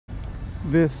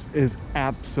This is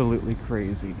absolutely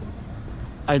crazy.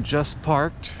 I just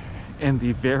parked in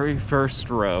the very first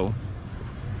row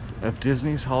of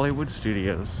Disney's Hollywood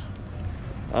Studios.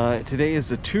 Today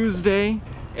is a Tuesday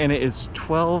and it is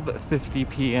 12:50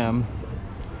 p.m.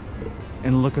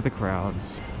 and look at the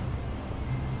crowds.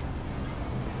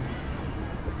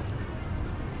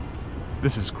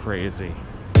 This is crazy.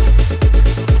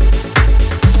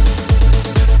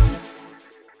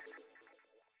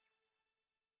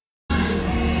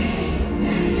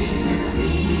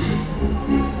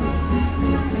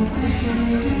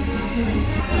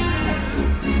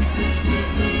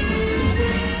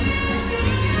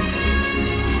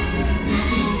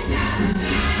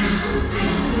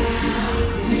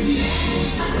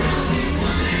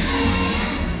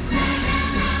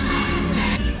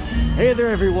 Hey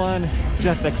there everyone,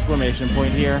 Jeff exclamation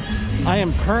point here. I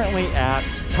am currently at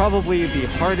probably the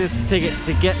hardest ticket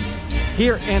to get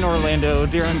here in Orlando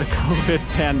during the COVID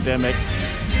pandemic.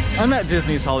 I'm at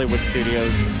Disney's Hollywood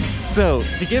Studios. So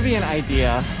to give you an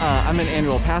idea, I'm an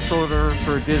annual pass holder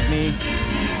for Disney,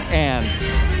 and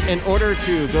in order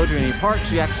to go to any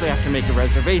parks, you actually have to make a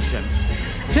reservation.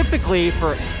 Typically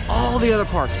for all the other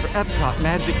parks, for Epcot,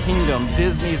 Magic Kingdom,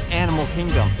 Disney's Animal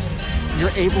Kingdom, you're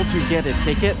able to get a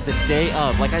ticket the day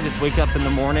of. Like I just wake up in the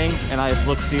morning and I just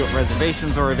look to see what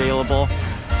reservations are available,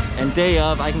 and day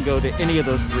of I can go to any of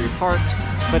those three parks,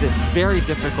 but it's very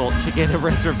difficult to get a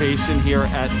reservation here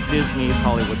at Disney's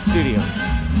Hollywood Studios.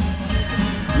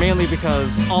 Mainly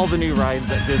because all the new rides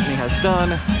that Disney has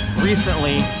done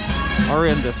recently are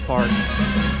in this park.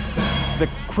 The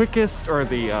quickest, or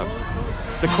the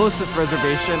closest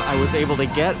reservation I was able to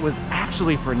get was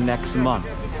actually for next month,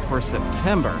 for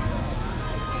September.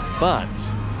 But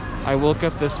I woke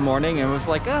up this morning and was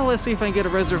like, oh, let's see if I can get a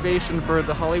reservation for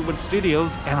the Hollywood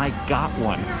Studios, and I got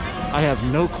one. I have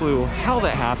no clue how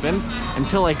that happened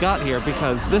until I got here,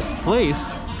 because this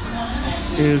place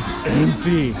is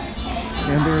empty.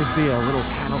 And there's the little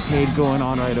cavalcade going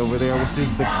on right over there, which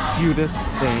is the cutest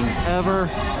thing ever.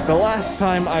 The last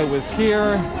time I was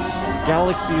here,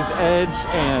 Galaxy's Edge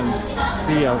and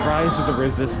the Rise of the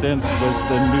Resistance was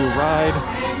the new ride.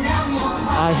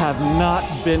 I have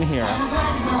not been here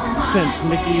since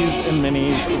Mickey's and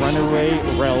Minnie's Runaway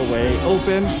Railway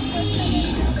opened.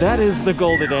 That is the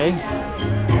goal today,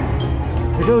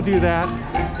 to go do that.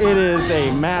 It is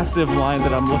a massive line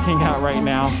that I'm looking at right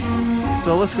now.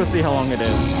 So let's go see how long it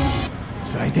is.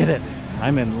 So I did it.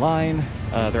 I'm in line.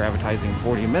 They're advertising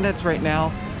 40 minutes right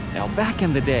now. Now back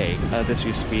in the day, this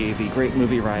used to be the Great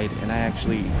Movie Ride, and I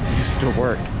actually used to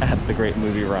work at the Great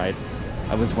Movie Ride.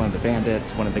 I was one of the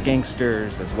bandits, one of the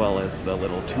gangsters, as well as the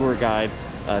little tour guide.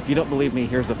 If you don't believe me,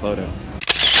 here's a photo.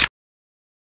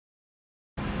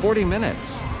 40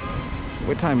 minutes.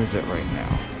 What time is it right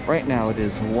now? Right now it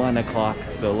is 1 o'clock,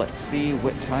 so let's see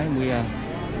what time we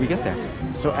get there.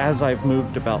 So as I've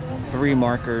moved about 3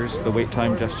 markers, the wait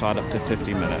time just shot up to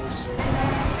 50 minutes.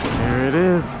 There it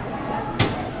is.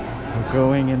 We're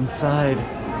going inside.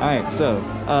 All right, so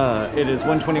it is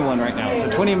 1:21 right now, so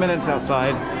 20 minutes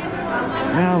outside.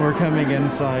 Now we're coming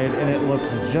inside, and it looks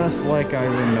just like I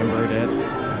remembered it.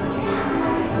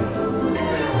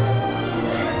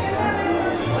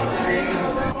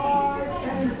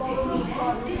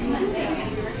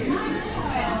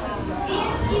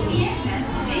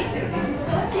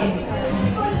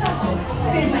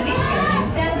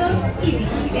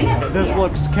 This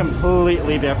looks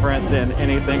completely different than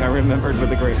anything I remembered with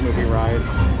the Great Movie Ride.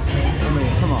 I mean,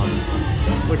 come on.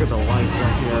 Look at the lights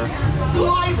right here.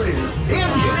 Fly there!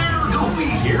 Engineer Goofy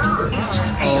here!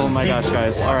 Oh my gosh,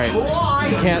 guys. Alright.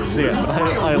 You can't see it, but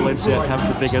I legit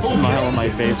have the biggest smile on my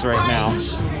face right now.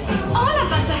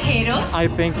 I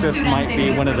think this might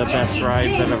be one of the best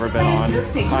rides I've ever been on.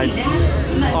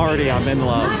 I'm in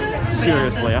love.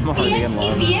 Seriously, I'm already in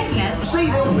love. Not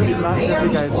sure if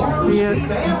you guys can see it.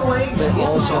 They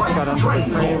all just got onto the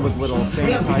train with little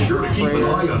sanitizer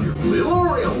sprayers.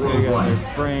 There you go, they're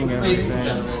spraying everything.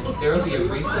 There will be a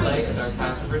brief delay as our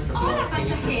passengers perform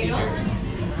procedures.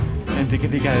 And to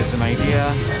give you guys an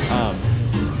idea,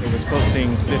 it was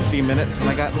posting 50 minutes when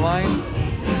I got in line.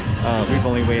 We've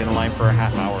only waited in line for a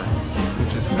half hour,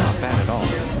 which is not bad at all.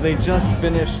 So they just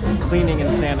finished cleaning and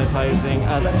sanitizing.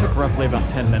 That took roughly about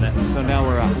 10 minutes. So now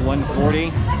we're at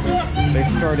 1:40. They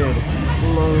started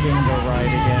loading the ride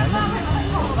again.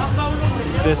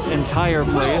 This entire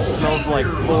place smells like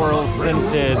floral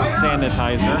scented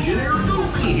sanitizer.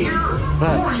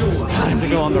 But it's time to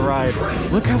go on the ride.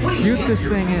 Look how cute this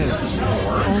thing is.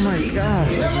 Oh my gosh,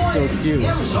 this is so cute.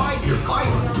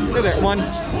 Hey there, one.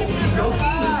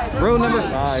 Row number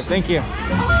 5, thank you.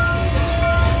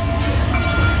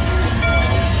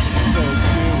 So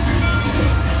cute.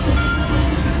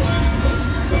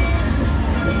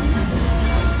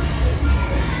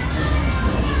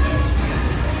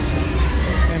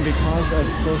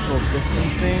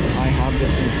 distancing, I have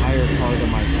this entire car to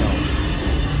myself.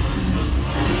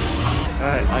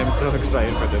 I'm so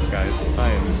excited for this, guys.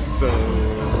 I am so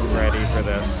ready for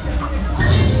this.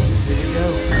 Here we go.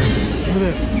 Look at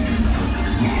this.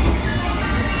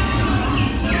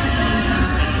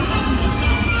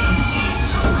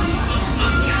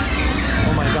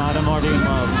 Oh my god, I'm already in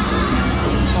love.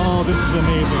 Oh, this is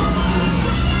amazing.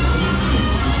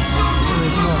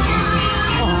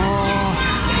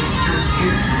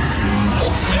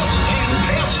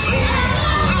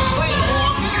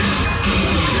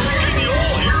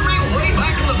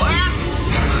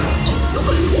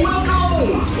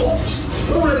 Welcome, folks.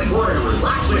 We're ready for a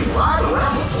relaxing ride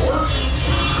around the park.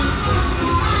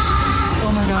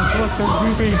 Oh my gosh, look, there's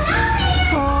Goofy.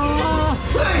 Oh.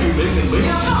 Hey, Big and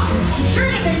Liam. Sure,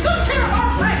 you can go care of our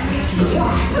friend.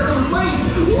 There's mate.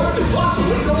 What could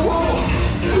possibly go wrong?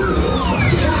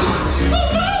 Oh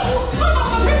no! I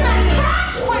must have hit that track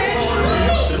switch.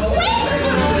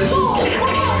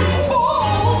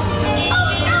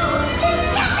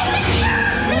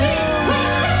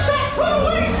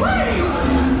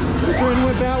 Turn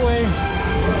went that way.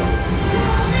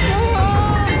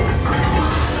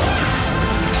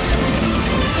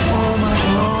 Oh my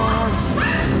gosh.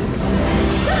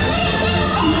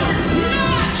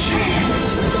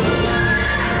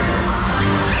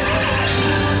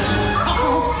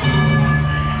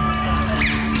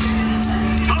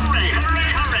 Hooray, hooray,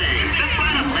 hooray. Sit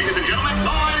right up, ladies and gentlemen,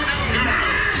 boys and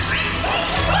girls.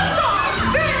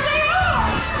 There they are.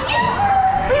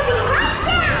 It was right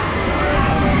there.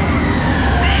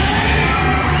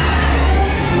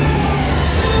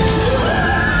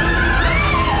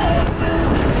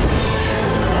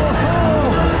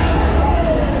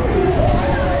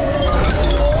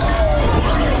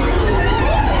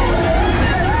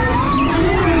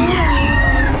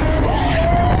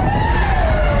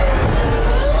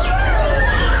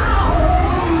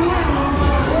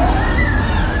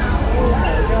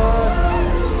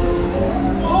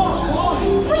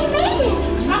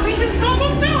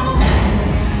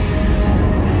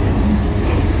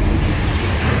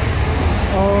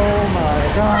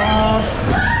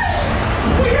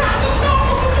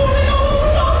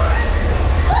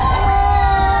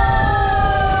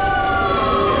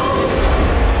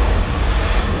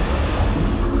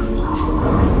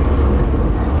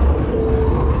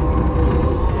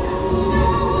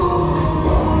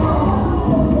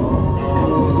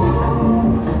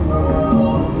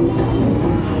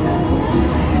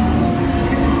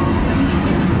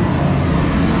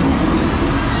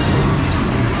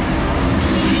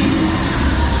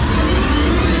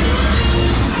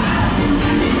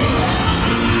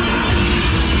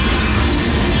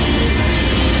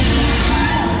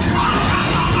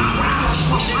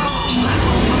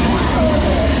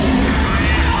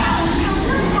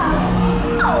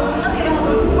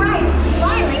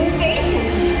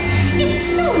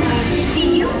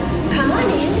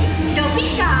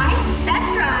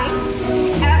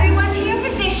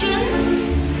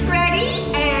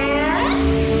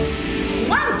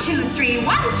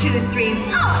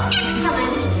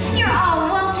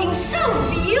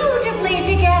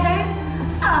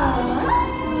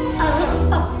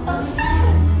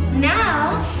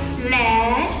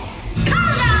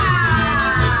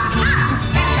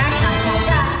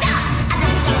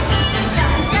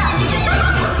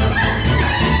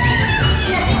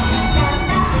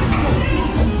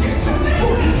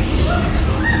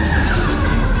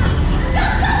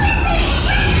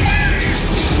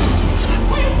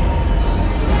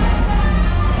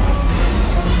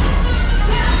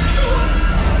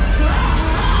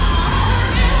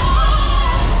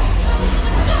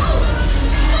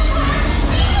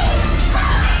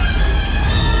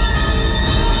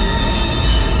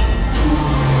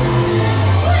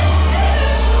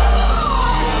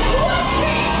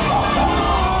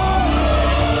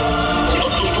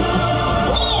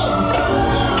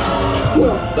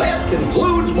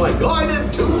 Concludes my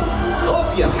guided tour.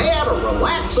 Hope you had a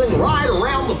relaxing ride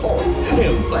around the park,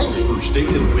 and thanks for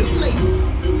sticking with me.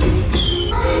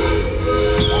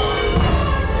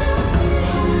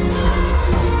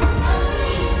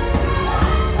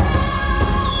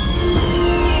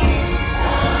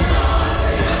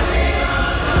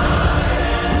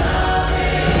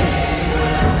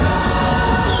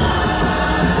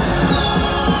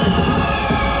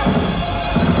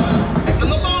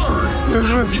 This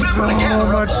was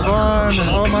so much fun.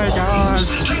 Oh my gosh.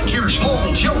 Take your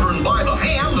small children by the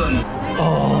hand and...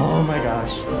 Oh my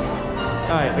gosh.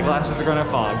 Alright, the glasses are gonna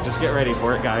fog. Just get ready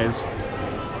for it, guys.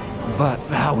 But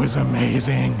that was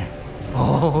amazing.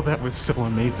 Oh, that was so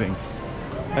amazing.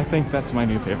 I think that's my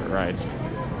new favorite ride.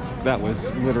 That was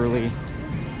literally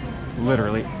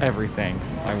everything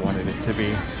I wanted it to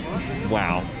be.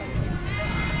 Wow.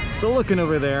 So looking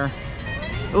over there,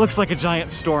 it looks like a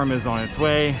giant storm is on its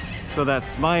way. So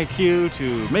that's my cue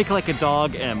to make like a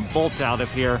dog and bolt out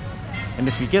of here. And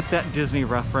if you get that Disney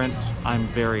reference, I'm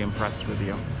very impressed with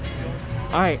you.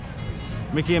 All right,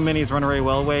 Mickey and Minnie's Runaway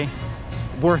Railway,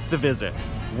 worth the visit,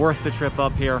 worth the trip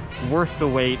up here, worth the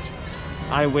wait.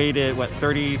 I waited, what,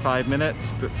 35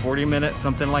 minutes, 40 minutes,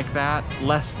 something like that,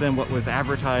 less than what was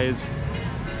advertised.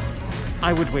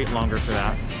 I would wait longer for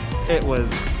that. It was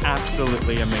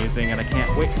absolutely amazing, and I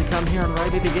can't wait to come here and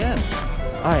ride it again.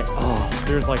 All right, oh,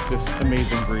 there's like this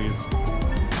amazing breeze.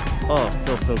 Oh, it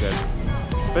feels so good.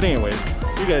 But anyways,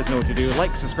 you guys know what to do.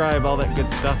 Like, subscribe, all that good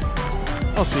stuff.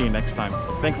 I'll see you next time.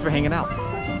 Thanks for hanging out.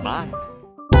 Bye.